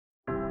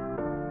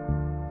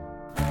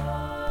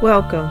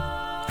Welcome.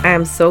 I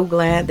am so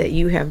glad that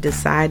you have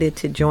decided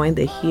to join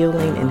the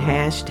Healing and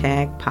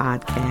Hashtag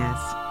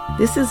podcast.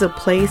 This is a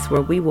place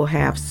where we will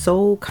have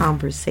soul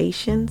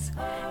conversations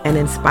and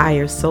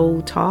inspire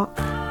soul talk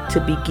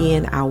to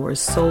begin our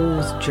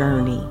soul's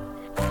journey.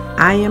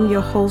 I am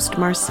your host,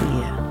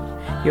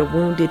 Marcia, your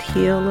wounded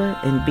healer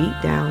and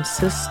beat down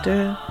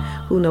sister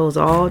who knows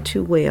all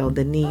too well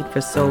the need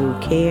for soul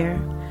care,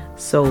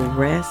 soul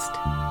rest,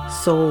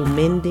 soul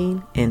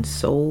mending, and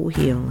soul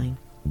healing.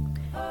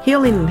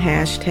 Healing and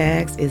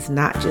Hashtags is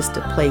not just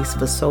a place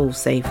for soul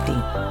safety.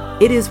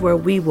 It is where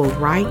we will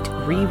write,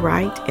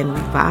 rewrite, and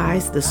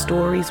revise the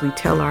stories we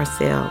tell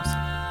ourselves.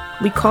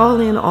 We call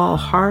in all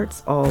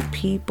hearts, all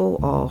people,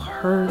 all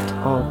hurt,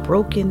 all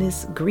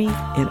brokenness, grief,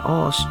 and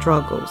all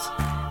struggles.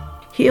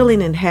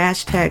 Healing and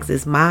Hashtags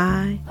is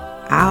my,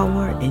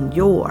 our, and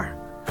your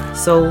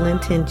soul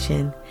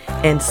intention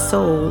and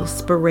soul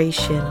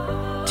inspiration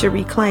to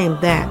reclaim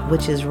that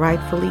which is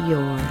rightfully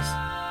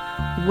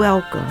yours.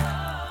 Welcome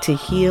to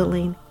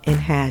Healing and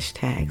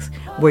Hashtags,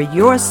 where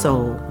your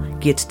soul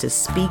gets to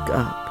speak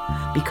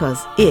up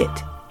because it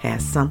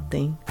has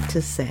something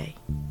to say.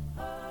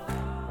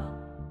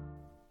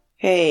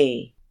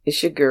 Hey,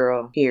 it's your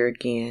girl here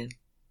again.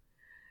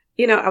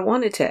 I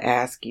wanted to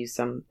ask you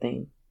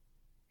something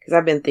because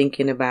I've been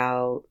thinking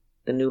about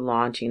the new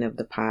launching of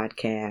the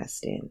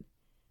podcast and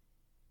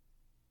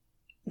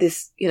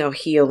this,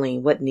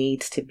 healing, what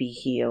needs to be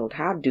healed.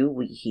 How do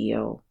we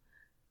heal?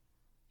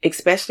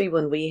 Especially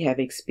when we have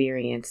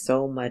experienced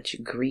so much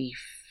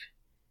grief,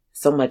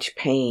 so much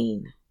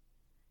pain,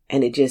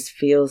 and it just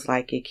feels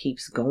like it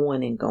keeps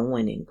going and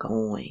going and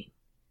going.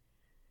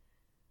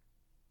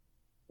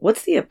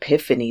 What's the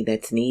epiphany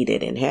that's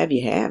needed, and have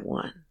you had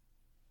one?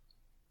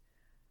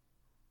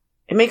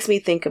 It makes me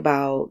think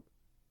about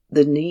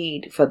the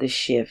need for the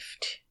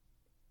shift,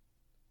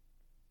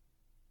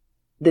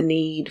 the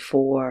need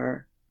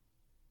for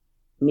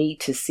me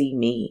to see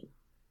me.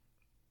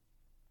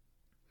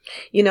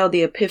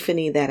 The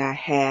epiphany that I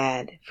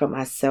had for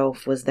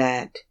myself was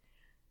that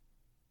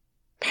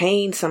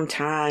pain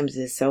sometimes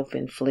is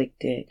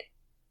self-inflicted.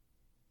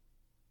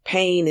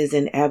 Pain is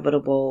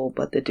inevitable,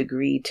 but the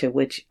degree to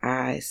which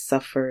I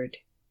suffered,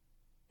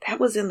 that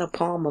was in the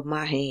palm of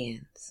my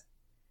hands.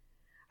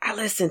 I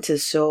listened to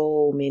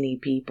so many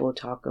people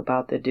talk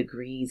about the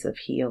degrees of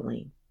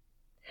healing.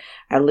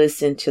 I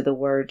listened to the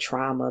word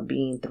trauma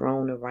being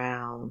thrown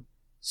around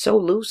so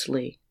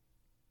loosely.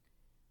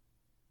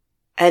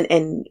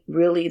 And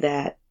really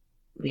that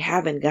we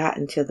haven't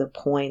gotten to the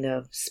point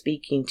of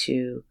speaking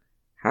to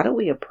how do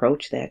we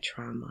approach that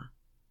trauma?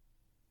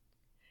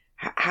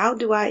 How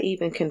do I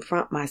even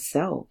confront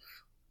myself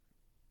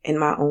and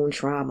my own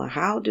trauma?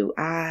 How do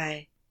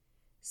I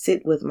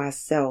sit with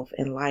myself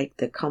and like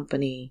the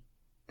company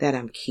that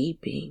I'm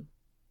keeping?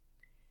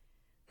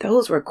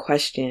 Those were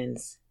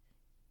questions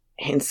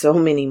and so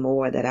many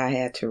more that I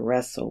had to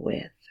wrestle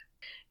with.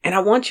 And I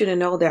want you to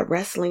know that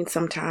wrestling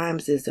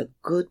sometimes is a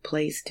good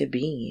place to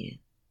be in,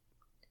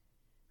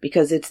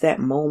 because it's that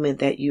moment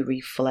that you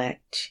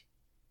reflect.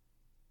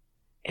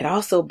 It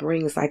also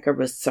brings like a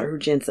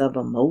resurgence of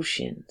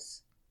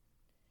emotions.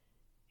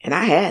 And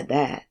I had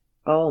that.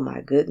 Oh my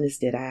goodness,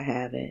 did I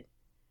have it.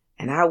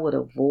 And I would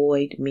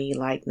avoid me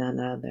like none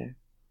other.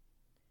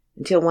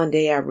 Until one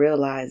day I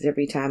realized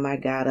every time I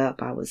got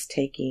up, I was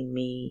taking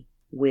me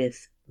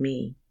with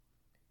me.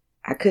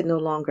 I could no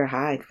longer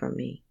hide from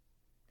me.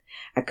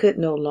 I could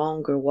no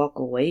longer walk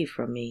away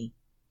from me.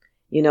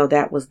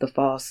 That was the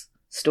false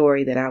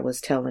story that I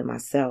was telling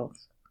myself.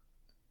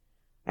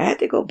 I had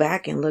to go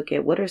back and look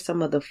at what are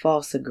some of the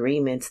false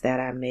agreements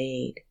that I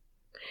made.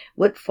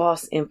 What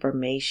false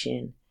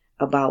information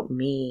about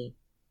me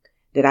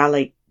did I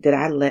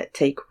let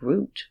take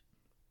root?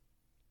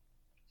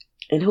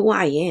 And who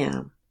I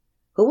am.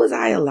 Who was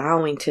I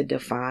allowing to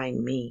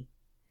define me?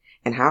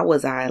 And how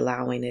was I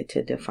allowing it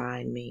to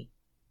define me?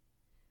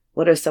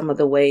 What are some of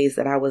the ways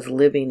that I was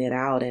living it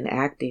out and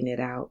acting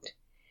it out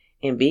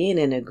and being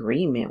in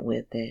agreement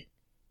with it?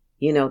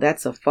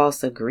 That's a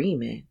false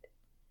agreement.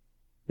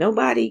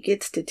 Nobody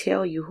gets to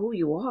tell you who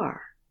you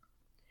are.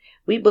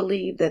 We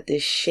believe that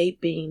this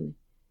shaping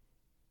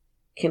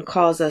can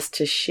cause us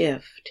to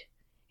shift,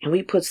 and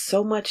we put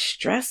so much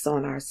stress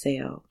on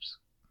ourselves.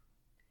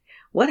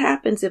 What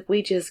happens if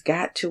we just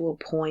got to a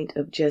point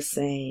of just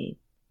saying,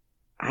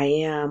 I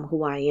am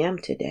who I am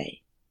today?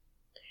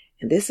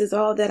 And this is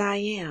all that I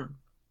am.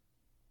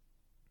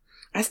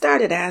 I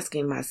started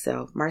asking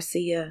myself,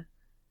 Marcia,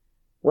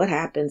 what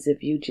happens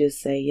if you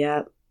just say,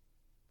 yep,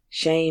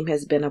 shame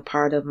has been a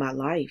part of my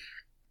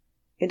life.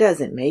 It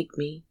doesn't make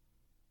me.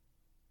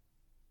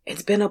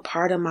 It's been a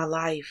part of my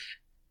life,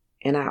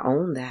 and I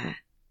own that.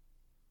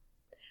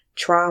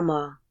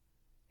 Trauma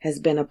has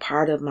been a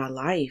part of my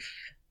life.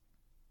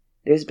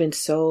 There's been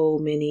so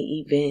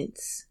many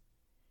events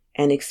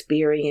and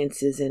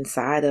experiences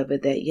inside of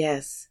it that,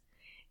 yes,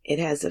 it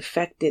has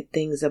affected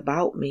things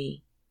about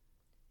me.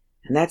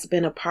 And that's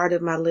been a part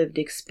of my lived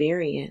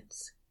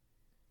experience.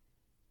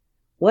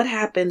 What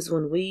happens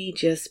when we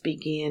just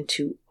begin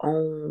to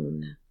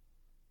own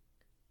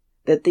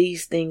that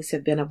these things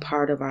have been a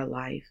part of our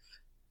life.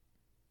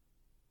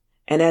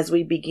 And as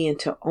we begin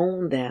to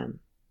own them,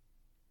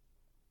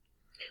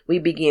 we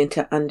begin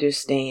to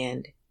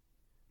understand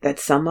that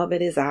some of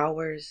it is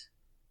ours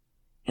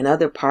and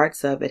other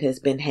parts of it has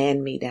been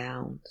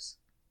hand-me-downs.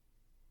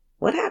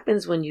 What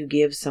happens when you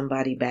give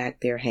somebody back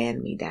their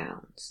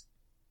hand-me-downs?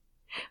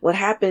 What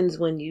happens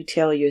when you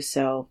tell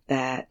yourself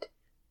that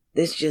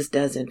this just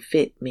doesn't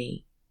fit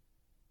me?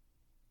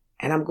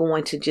 And I'm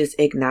going to just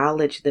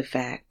acknowledge the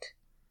fact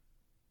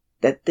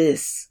that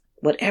this,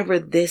 whatever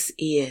this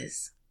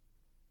is,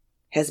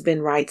 has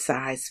been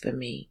right-sized for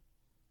me.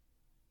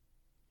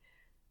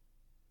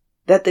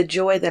 That the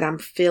joy that I'm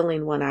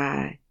feeling when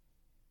I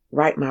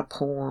write my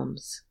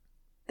poems,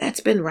 that's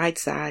been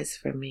right-sized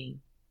for me.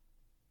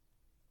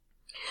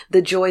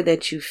 The joy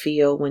that you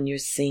feel when you're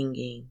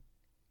singing,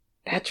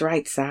 that's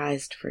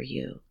right-sized for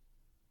you.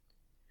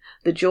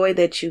 The joy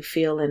that you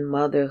feel in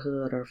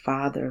motherhood or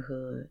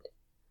fatherhood,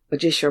 or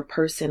just your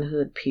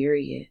personhood,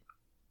 period,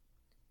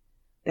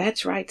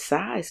 that's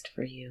right-sized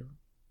for you.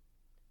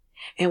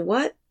 And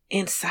what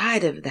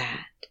inside of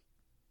that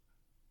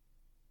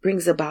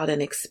brings about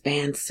an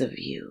expansive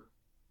you?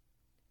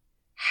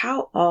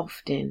 How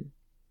often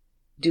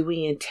do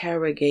we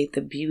interrogate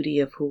the beauty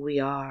of who we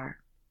are?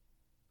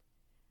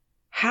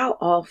 How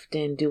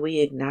often do we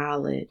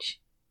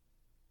acknowledge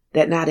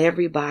that not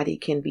everybody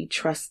can be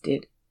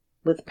trusted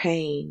with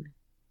pain,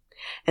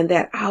 and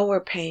that our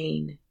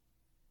pain,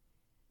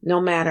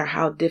 no matter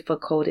how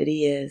difficult it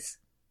is,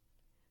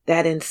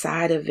 that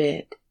inside of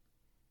it,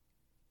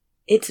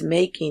 it's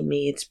making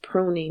me, it's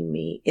pruning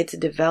me, it's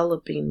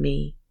developing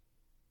me,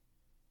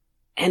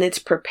 and it's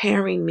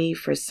preparing me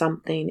for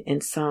something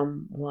and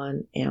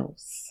someone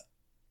else.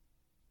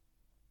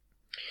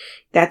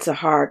 That's a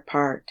hard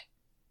part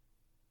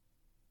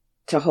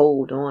to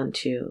hold on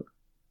to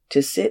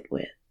sit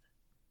with,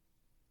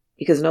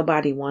 because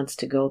nobody wants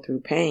to go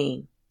through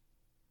pain.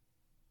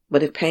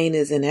 But if pain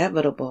is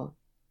inevitable,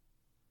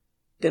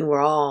 then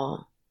we're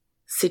all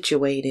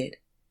situated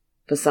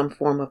for some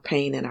form of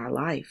pain in our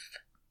life.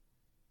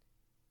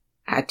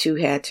 I too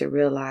had to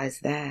realize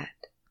that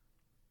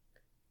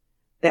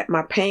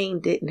my pain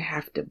didn't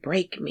have to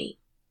break me.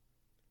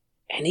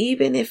 And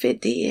even if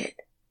it did,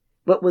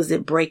 what was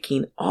it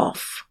breaking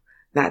off?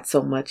 Not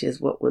so much as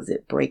what was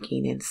it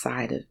breaking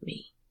inside of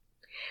me.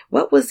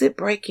 What was it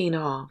breaking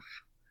off?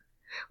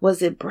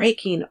 Was it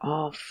breaking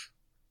off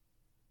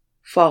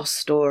false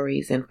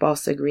stories and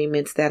false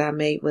agreements that I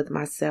made with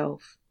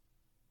myself?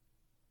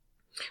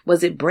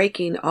 Was it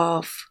breaking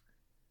off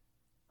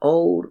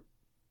old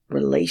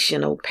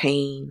relational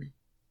pain?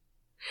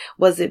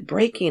 Was it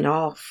breaking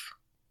off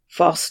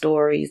false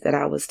stories that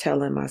I was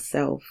telling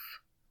myself?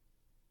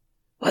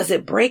 Was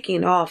it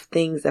breaking off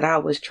things that I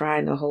was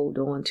trying to hold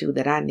on to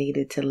that I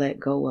needed to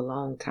let go a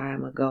long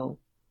time ago?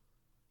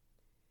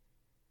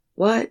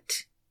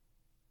 What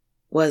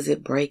was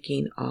it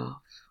breaking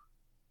off?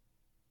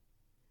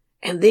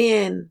 And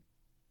then,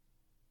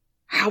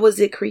 how was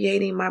it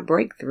creating my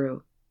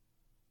breakthrough?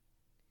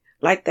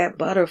 Like that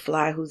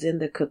butterfly who's in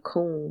the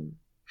cocoon,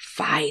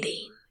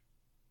 fighting.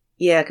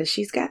 Yeah, because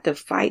she's got to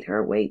fight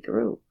her way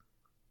through.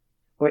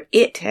 Or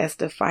it has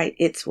to fight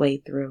its way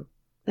through.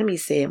 Let me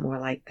say it more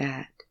like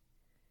that.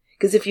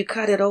 Because if you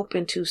cut it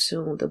open too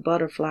soon, the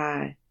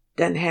butterfly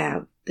doesn't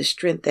have the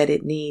strength that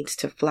it needs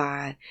to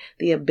fly,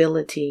 the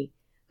ability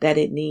that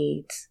it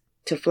needs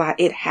to fly.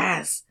 It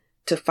has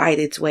to fight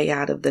its way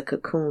out of the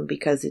cocoon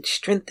because it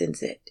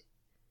strengthens it.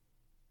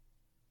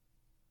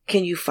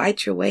 Can you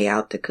fight your way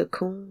out the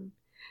cocoon?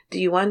 Do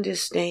you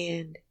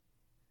understand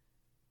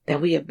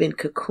that we have been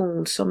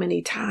cocooned so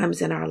many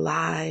times in our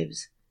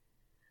lives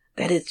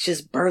that it's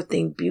just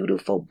birthing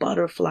beautiful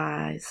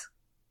butterflies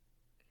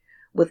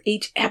with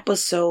each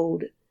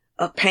episode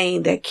of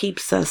pain that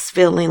keeps us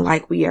feeling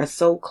like we are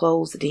so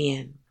closed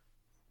in?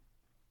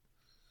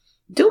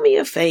 Do me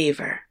a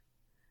favor.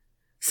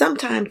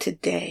 Sometime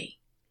today,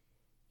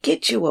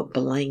 get you a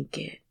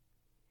blanket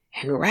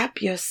and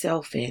wrap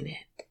yourself in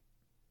it.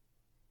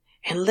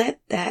 And let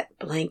that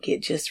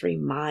blanket just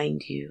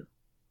remind you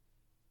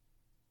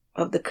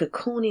of the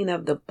cocooning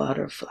of the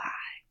butterfly.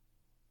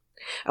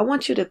 I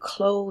want you to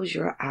close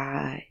your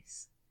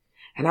eyes,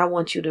 and I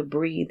want you to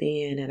breathe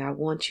in, and I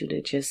want you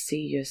to just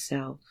see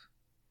yourself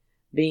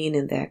being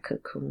in that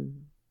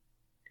cocoon.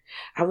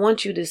 I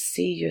want you to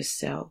see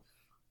yourself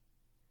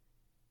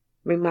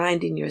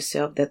reminding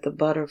yourself that the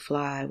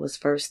butterfly was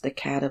first the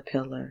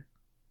caterpillar.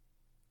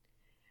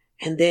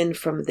 And then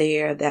from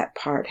there, that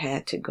part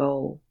had to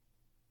go.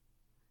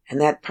 And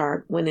that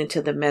part went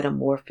into the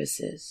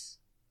metamorphosis,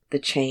 the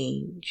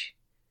change,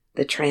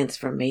 the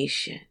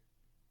transformation.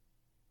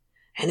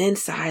 And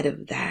inside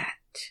of that,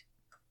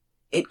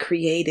 it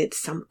created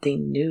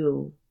something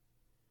new,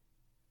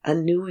 a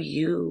new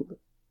you,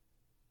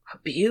 a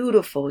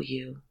beautiful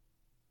you.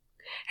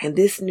 And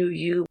this new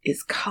you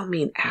is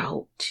coming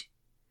out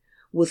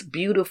with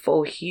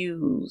beautiful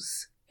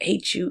hues,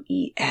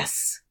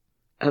 Hues,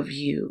 of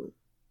you.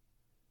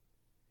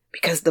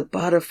 Because the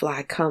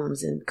butterfly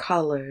comes in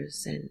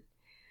colors and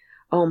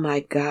Oh my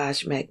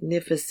gosh,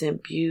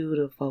 magnificent,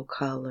 beautiful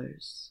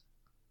colors.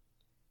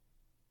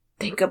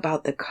 Think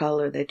about the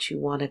color that you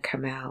want to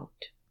come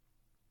out.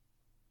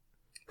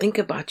 Think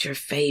about your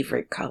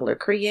favorite color.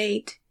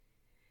 Create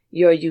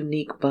your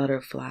unique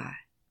butterfly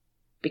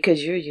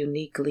because you're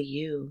uniquely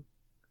you.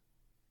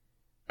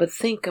 But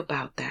think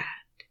about that.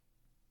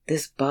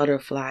 This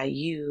butterfly,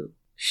 you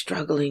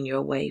struggling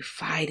your way,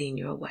 fighting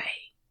your way.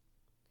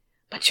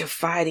 But you're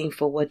fighting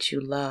for what you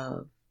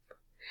love.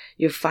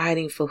 You're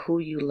fighting for who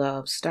you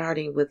love,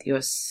 starting with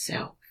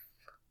yourself.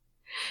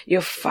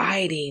 You're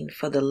fighting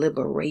for the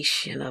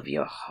liberation of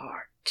your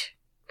heart.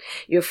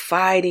 You're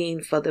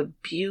fighting for the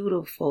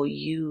beautiful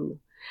you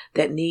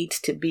that needs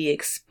to be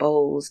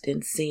exposed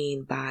and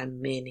seen by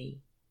many.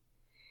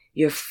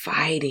 You're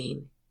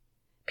fighting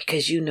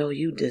because you know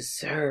you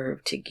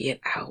deserve to get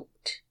out.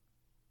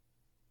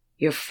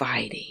 You're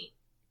fighting,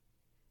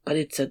 but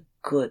it's a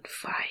good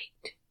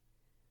fight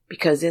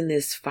because in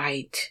this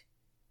fight,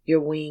 your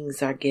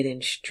wings are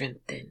getting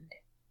strengthened.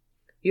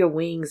 Your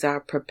wings are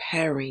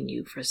preparing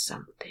you for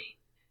something.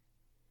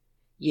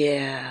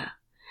 Yeah,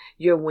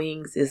 your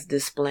wings is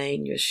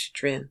displaying your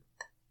strength.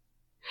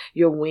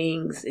 Your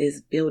wings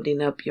is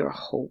building up your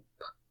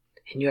hope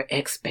and your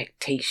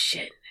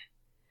expectation.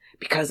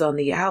 Because on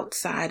the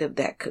outside of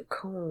that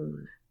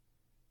cocoon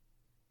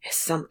is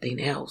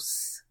something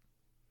else.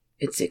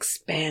 It's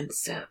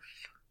expansive.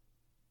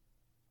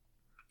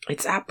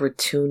 It's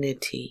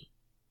opportunity.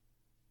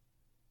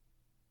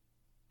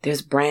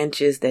 There's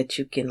branches that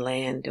you can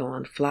land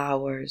on,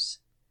 flowers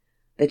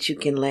that you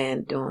can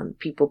land on.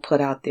 People put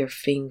out their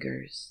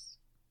fingers.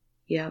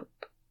 Yep.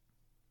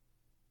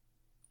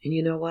 And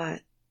you know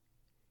what?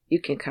 You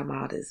can come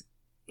out as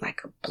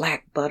like a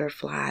black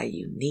butterfly,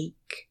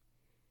 unique.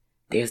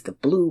 There's the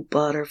blue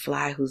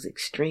butterfly who's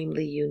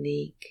extremely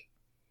unique.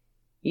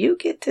 You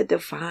get to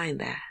define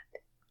that.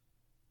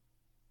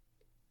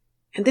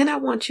 And then I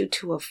want you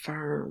to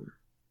affirm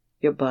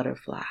your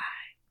butterfly.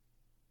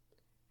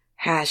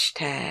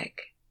 Hashtag,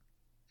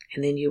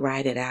 and then you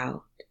write it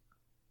out.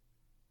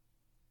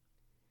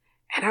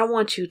 And I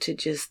want you to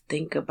just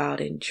think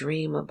about and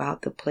dream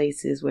about the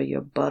places where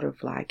your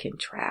butterfly can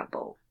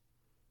travel.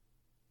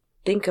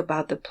 Think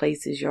about the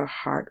places your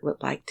heart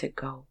would like to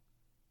go.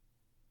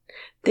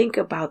 Think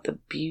about the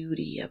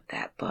beauty of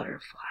that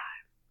butterfly.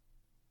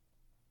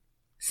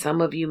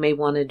 Some of you may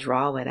want to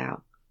draw it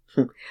out.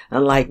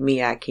 Unlike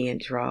me, I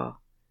can't draw.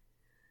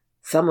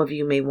 Some of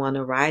you may want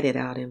to write it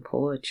out in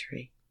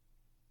poetry.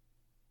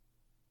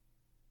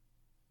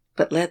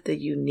 But let the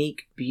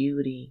unique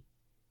beauty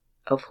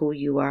of who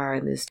you are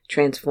in this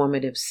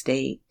transformative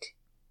state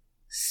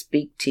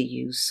speak to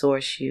you,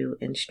 source you,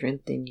 and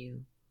strengthen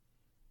you.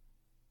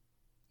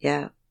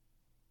 Yeah.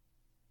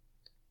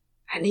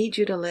 I need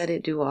you to let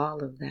it do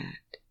all of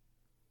that.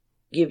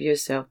 Give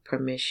yourself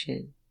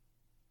permission.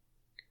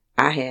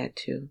 I had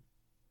to.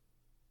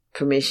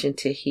 Permission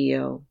to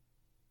heal.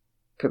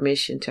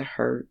 Permission to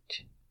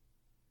hurt.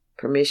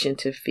 Permission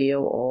to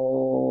feel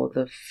all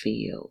the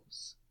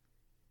feels.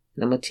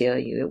 And I'm going to tell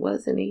you, it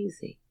wasn't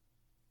easy.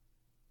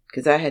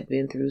 Because I had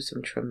been through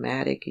some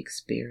traumatic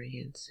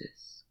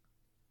experiences.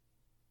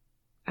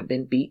 I've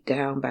been beat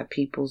down by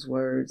people's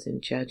words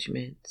and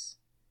judgments.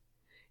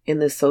 In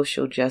the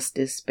social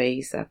justice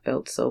space, I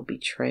felt so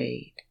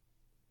betrayed.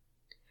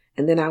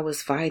 And then I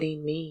was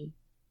fighting me.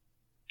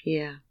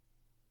 Yeah.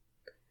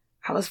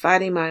 I was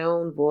fighting my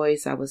own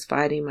voice. I was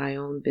fighting my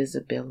own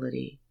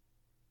visibility.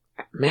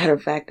 Matter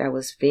of fact, I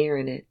was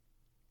fearing it.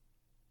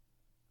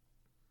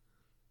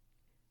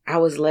 I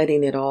was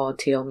letting it all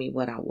tell me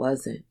what I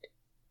wasn't.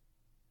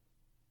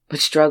 But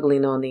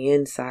struggling on the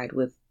inside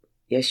with,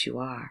 yes, you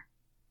are.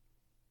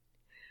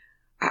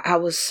 I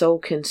was so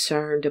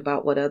concerned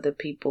about what other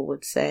people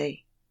would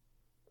say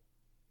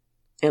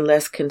and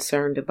less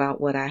concerned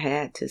about what I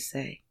had to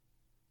say.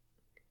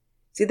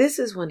 See, this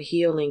is when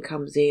healing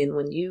comes in,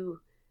 when you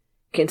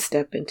can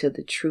step into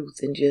the truth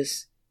and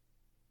just,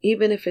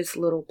 even if it's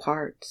little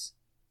parts,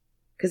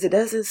 because it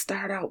doesn't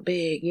start out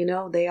big. You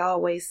know, they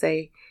always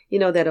say, you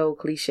know, that old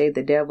cliche,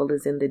 the devil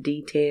is in the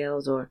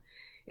details, or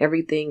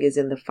everything is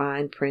in the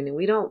fine print. And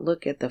we don't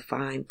look at the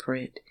fine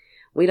print.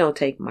 We don't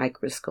take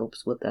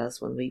microscopes with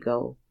us when we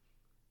go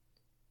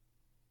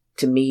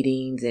to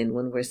meetings and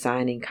when we're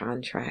signing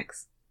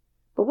contracts.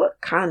 But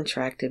what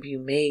contract have you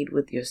made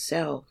with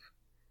yourself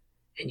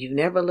and you've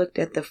never looked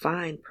at the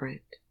fine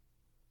print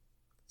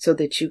so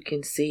that you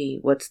can see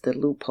what's the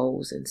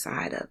loopholes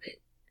inside of it?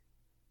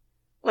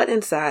 What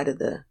inside of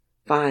the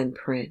fine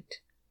print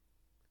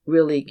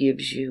really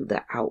gives you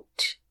the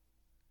out?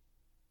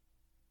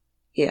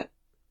 Yeah,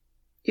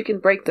 you can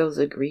break those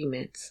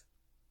agreements.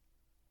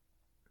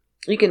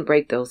 You can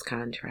break those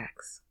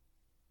contracts.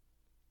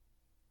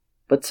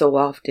 But so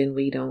often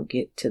we don't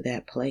get to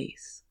that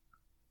place.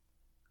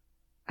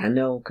 I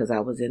know, because I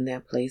was in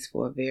that place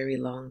for a very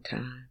long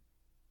time.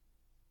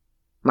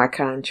 My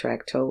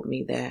contract told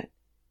me that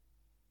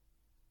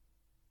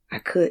I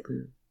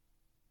couldn't.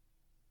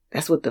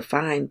 That's what the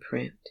fine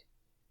print.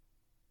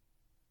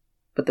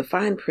 But the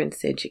fine print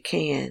said you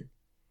can,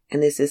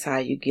 and this is how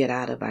you get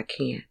out of I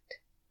can't.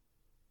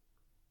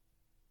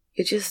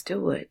 You just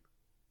do it,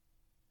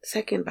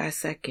 second by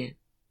second.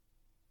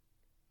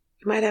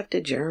 You might have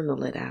to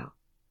journal it out.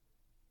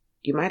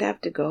 You might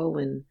have to go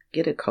and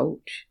get a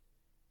coach,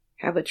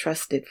 have a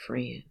trusted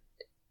friend.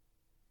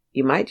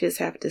 You might just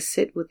have to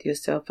sit with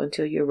yourself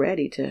until you're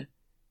ready to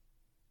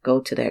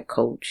go to that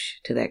coach,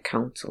 to that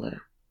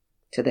counselor,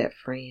 to that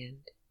friend.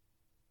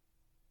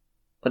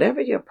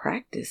 Whatever your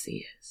practice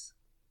is,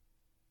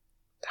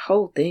 the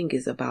whole thing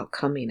is about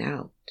coming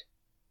out.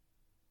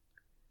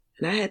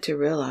 And I had to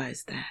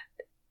realize that.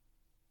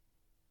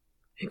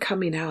 And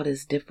coming out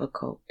is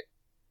difficult.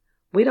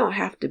 We don't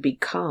have to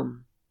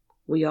become.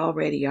 We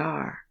already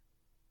are,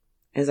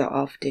 as I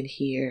often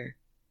hear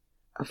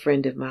a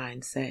friend of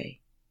mine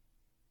say.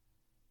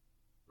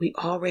 We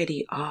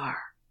already are.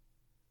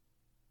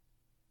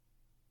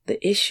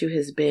 The issue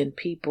has been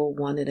people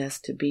wanted us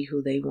to be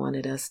who they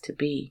wanted us to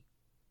be.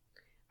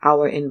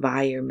 Our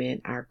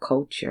environment, our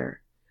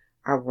culture,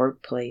 our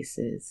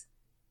workplaces,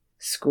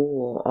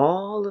 school,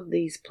 all of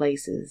these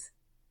places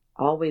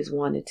always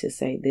wanted to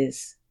say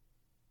this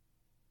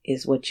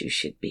is what you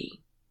should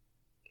be.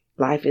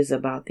 Life is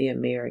about the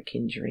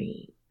American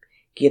dream.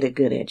 Get a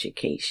good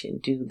education.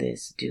 Do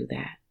this, do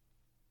that.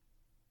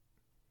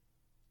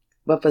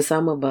 But for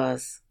some of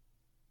us,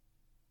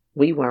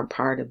 we weren't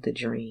part of the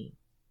dream.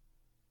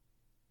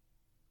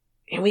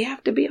 And we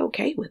have to be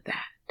okay with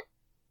that.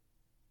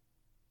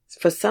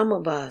 For some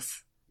of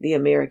us, the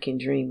American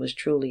dream was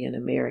truly an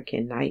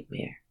American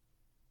nightmare.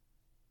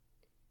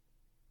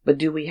 But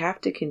do we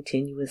have to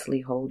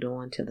continuously hold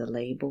on to the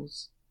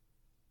labels?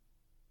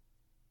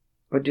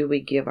 Or do we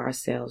give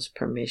ourselves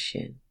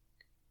permission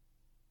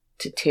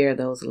to tear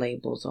those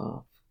labels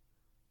off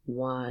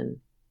one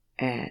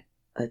at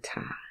a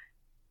time?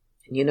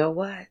 And you know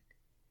what?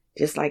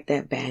 Just like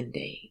that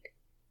Band-Aid,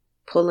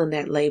 pulling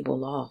that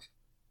label off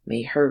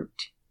may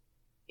hurt.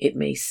 It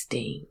may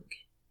sting.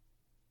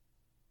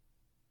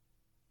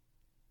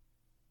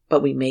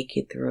 But we make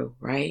it through,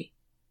 right?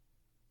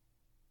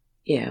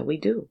 Yeah, we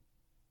do.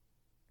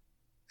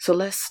 So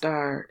let's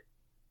start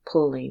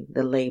pulling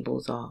the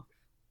labels off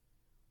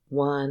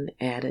one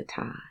at a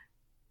time.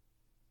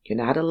 You're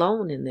not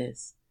alone in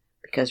this,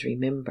 because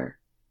remember,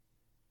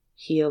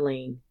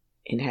 healing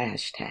in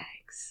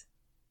hashtags.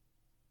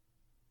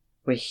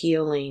 We're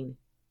healing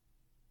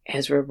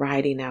as we're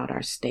writing out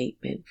our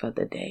statement for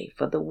the day,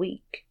 for the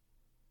week,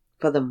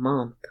 for the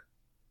month,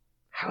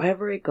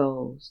 however it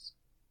goes.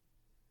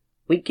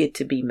 We get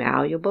to be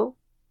malleable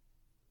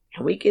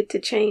and we get to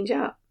change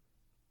up.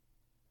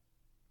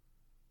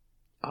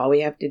 All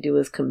we have to do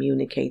is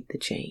communicate the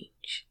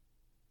change.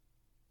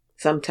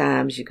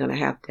 Sometimes you're going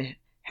to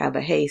have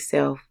a hey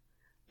self,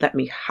 let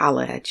me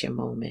holler at you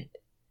moment.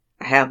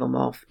 I have them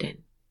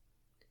often.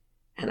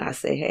 And I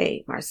say,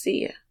 hey,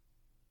 Marcia.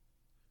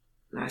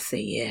 And I say,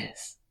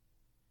 yes.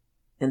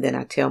 And then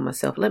I tell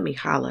myself, let me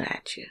holler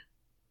at you.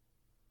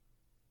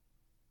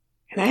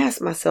 And I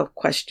ask myself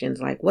questions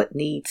like, what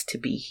needs to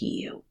be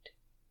healed?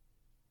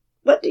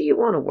 What do you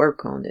want to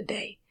work on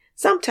today?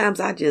 Sometimes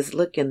I just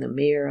look in the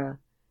mirror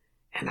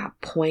and I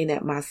point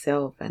at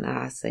myself and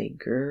I say,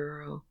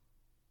 girl,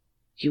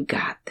 you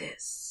got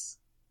this.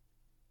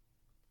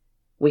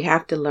 We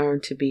have to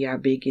learn to be our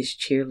biggest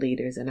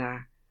cheerleaders and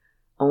our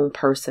own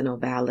personal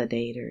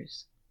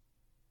validators.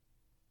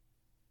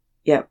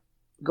 Yep,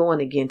 going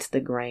against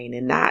the grain,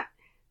 and not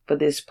for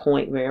this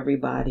point where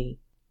everybody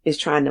is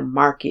trying to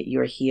market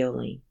your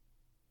healing,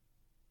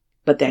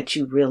 but that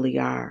you really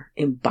are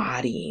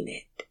embodying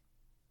it.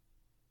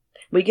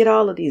 We get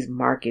all of these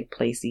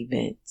marketplace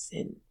events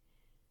and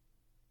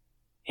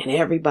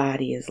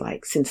everybody is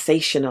like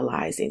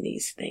sensationalizing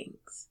these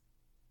things.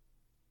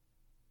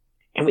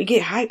 And we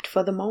get hyped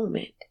for the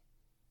moment.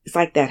 It's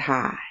like that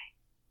high.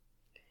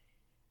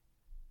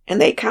 And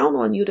they count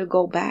on you to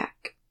go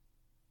back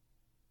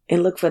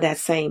and look for that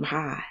same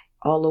high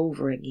all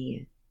over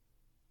again.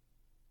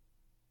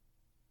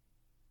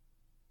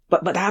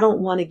 But I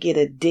don't want to get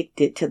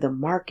addicted to the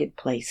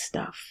marketplace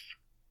stuff.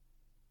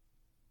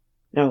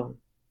 No.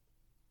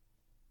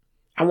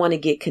 I want to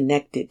get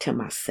connected to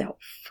myself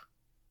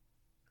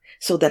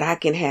so that I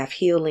can have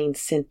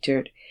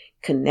healing-centered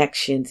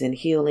connections and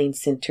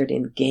healing-centered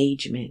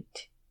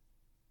engagement.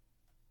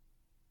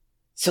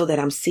 So that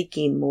I'm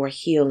seeking more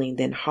healing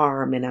than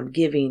harm, and I'm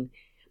giving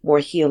more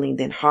healing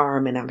than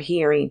harm, and I'm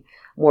hearing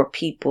more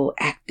people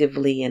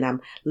actively, and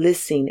I'm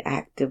listening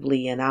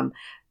actively, and I'm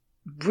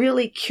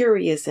really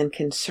curious and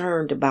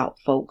concerned about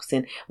folks.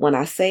 And when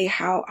I say,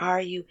 how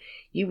are you?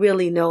 You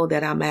really know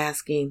that I'm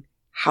asking,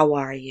 how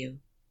are you?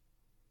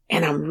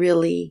 And I'm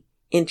really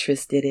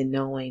interested in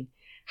knowing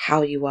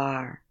how you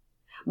are.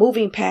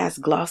 Moving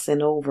past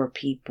glossing over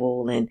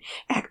people and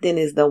acting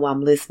as though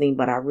I'm listening,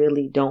 but I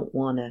really don't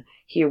want to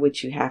hear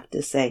what you have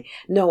to say.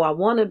 No, I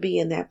want to be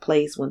in that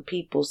place when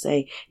people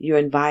say you're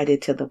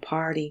invited to the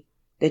party,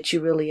 that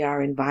you really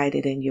are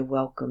invited and you're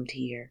welcomed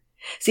here.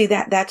 See,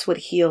 that's what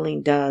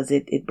healing does.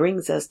 It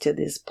brings us to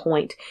this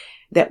point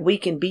that we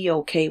can be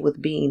okay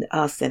with being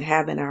us and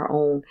having our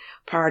own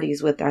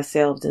parties with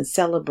ourselves and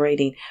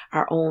celebrating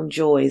our own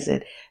joys.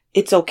 And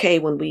it's okay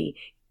when we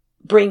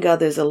bring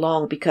others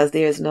along, because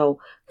there's no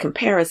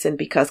comparison,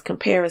 because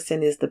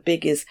comparison is the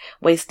biggest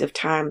waste of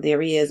time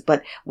there is.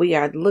 But we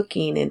are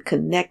looking and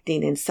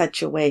connecting in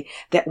such a way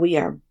that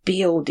we're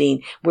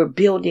building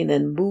a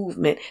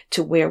movement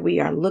to where we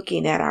are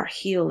looking at our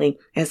healing,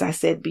 as I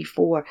said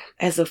before,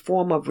 as a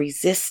form of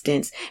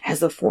resistance,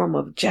 as a form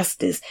of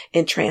justice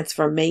and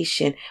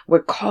transformation.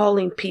 We're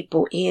calling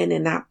people in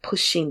and not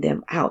pushing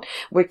them out.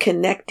 We're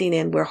connecting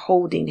and we're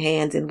holding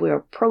hands, and we're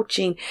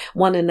approaching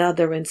one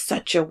another in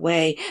such a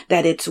way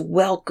that it's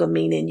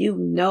welcoming, and you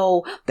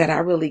know that I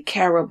really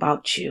care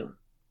about you.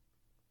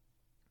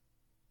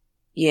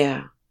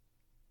 Yeah,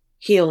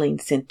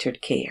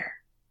 healing-centered care.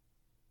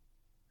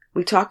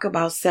 We talk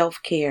about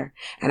self-care,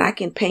 and I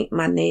can paint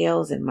my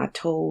nails and my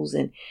toes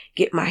and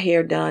get my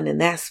hair done, and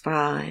that's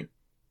fine.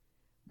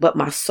 But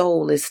my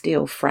soul is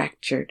still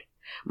fractured.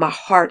 My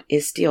heart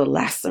is still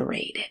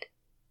lacerated.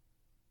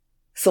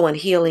 So in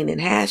healing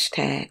and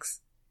hashtags,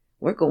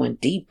 we're going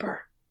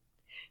deeper.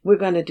 We're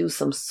going to do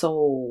some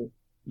soul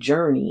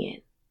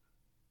journeying.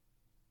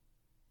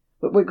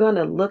 But we're going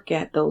to look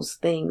at those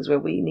things where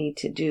we need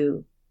to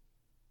do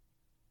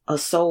a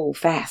soul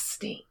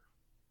fasting.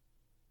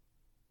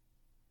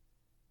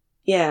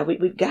 Yeah,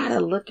 we've got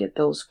to look at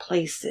those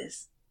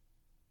places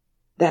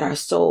that our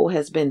soul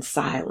has been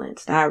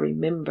silenced. I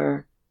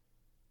remember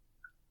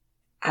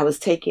I was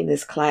taking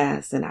this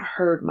class and I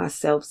heard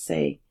myself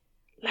say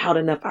loud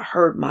enough. I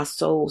heard my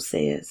soul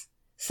say,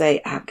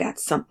 I've got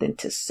something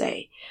to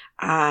say.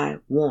 I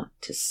want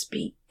to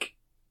speak.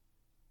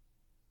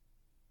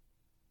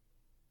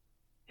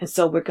 And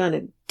so we're going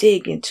to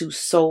dig into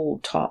soul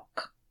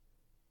talk.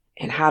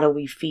 And how do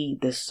we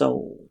feed the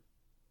soul?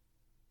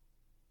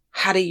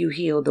 How do you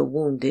heal the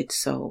wounded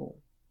soul?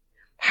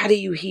 How do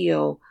you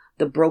heal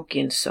the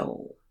broken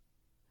soul?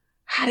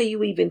 How do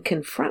you even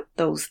confront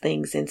those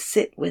things and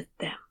sit with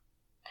them?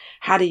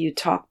 How do you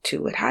talk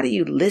to it? How do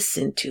you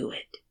listen to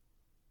it?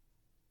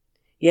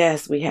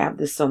 Yes, we have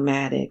the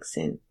somatics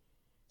and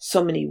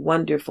so many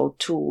wonderful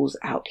tools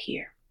out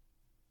here.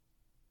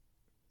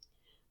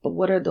 But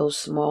what are those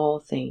small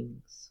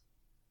things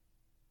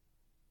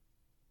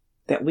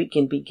that we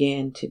can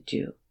begin to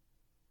do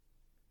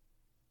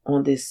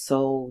on this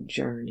soul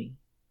journey,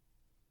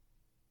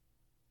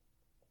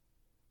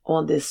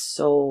 on this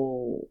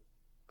soulful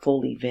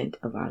event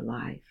of our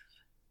life?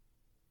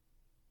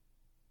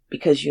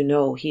 Because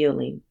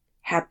healing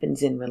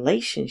happens in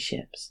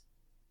relationships.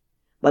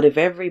 But if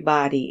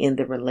everybody in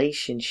the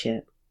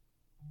relationship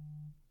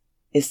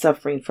is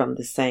suffering from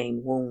the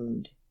same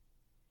wound,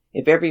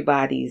 if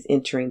everybody is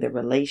entering the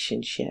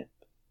relationship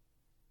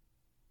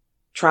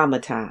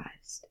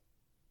traumatized,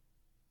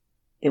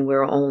 then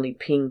we're only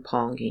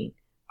ping-ponging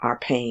our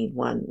pain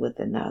one with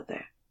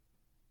another.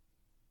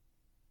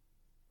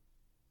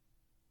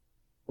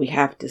 We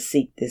have to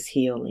seek this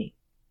healing.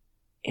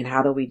 And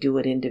how do we do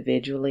it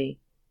individually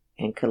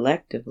and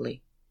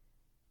collectively?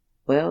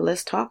 Well,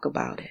 let's talk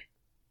about it.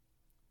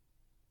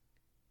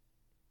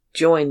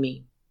 Join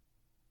me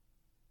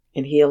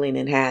in healing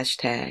and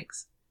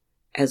hashtags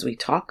as we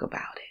talk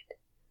about it.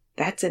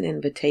 That's an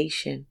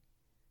invitation.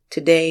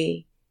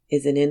 Today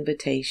is an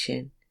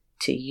invitation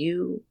to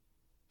you,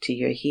 to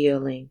your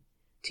healing,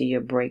 to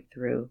your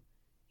breakthrough,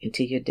 and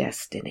to your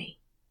destiny.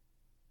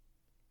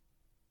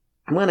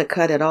 I'm going to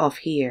cut it off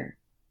here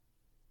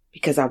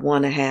because I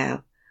want to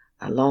have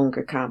a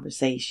longer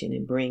conversation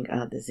and bring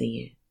others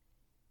in.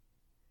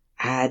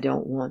 I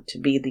don't want to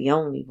be the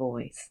only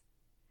voice.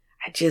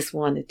 I just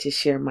wanted to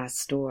share my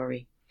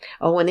story.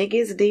 Oh, and it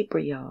gets deeper,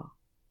 y'all.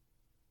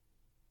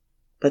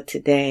 But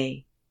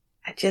today,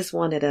 I just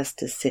wanted us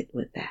to sit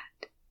with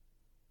that.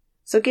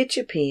 So get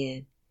your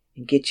pen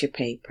and get your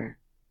paper.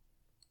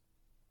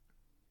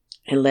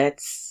 And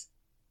let's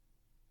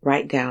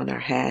write down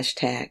our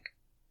hashtag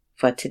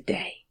for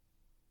today.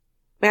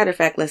 Matter of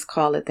fact, let's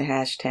call it the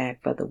hashtag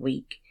for the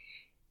week.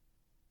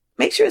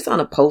 Make sure it's on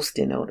a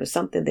Post-it note or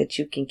something that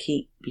you can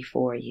keep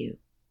before you.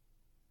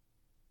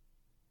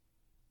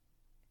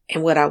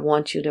 And what I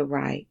want you to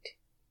write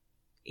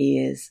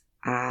is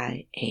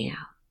I am.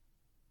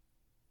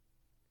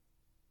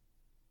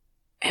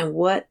 And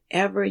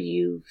whatever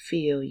you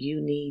feel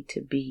you need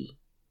to be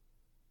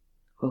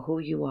or who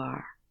you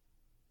are,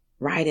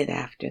 write it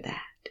after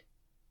that.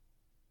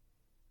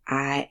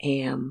 I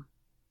am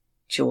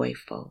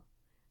joyful.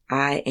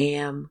 I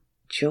am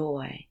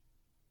joy.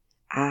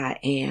 I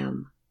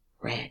am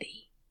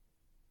ready.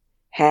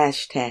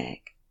 Hashtag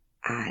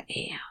I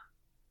am.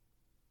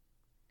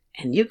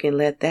 And you can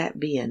let that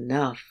be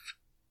enough.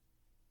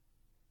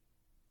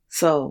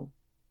 So,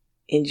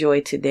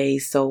 enjoy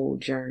today's soul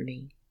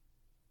journey.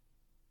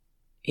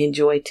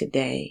 Enjoy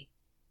today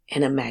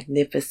in a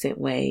magnificent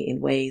way, in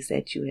ways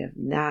that you have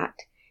not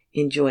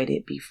enjoyed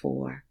it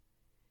before.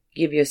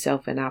 Give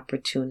yourself an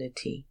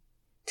opportunity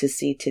to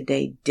see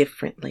today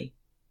differently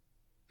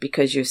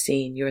because you're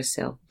seeing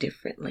yourself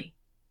differently.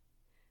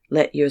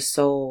 Let your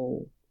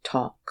soul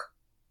talk.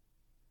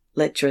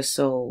 Let your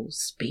soul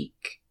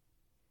speak.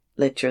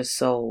 Let your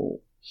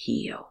soul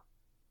heal.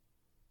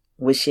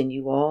 Wishing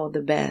you all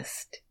the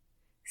best.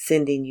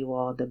 Sending you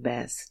all the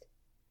best.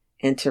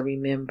 and to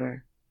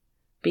remember,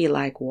 be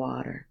like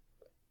water.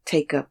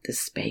 Take up the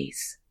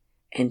space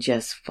and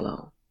just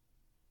flow.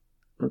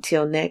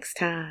 Until next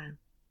time,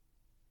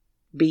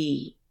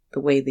 be the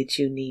way that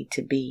you need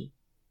to be.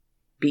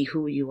 Be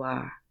who you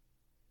are,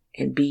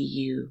 and be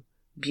you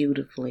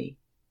beautifully,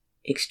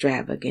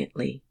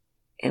 extravagantly,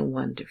 and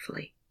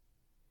wonderfully.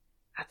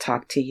 I'll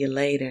talk to you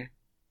later,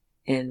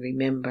 and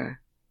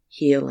remember,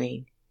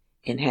 healing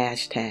and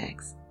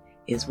hashtags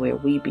is where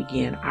we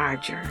begin our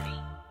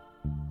journey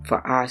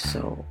for our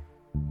soul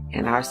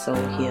and our soul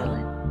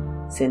healing.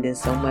 Sending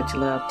so much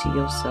love to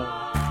your soul.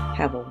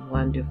 Have a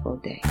wonderful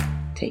day.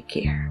 Take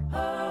care.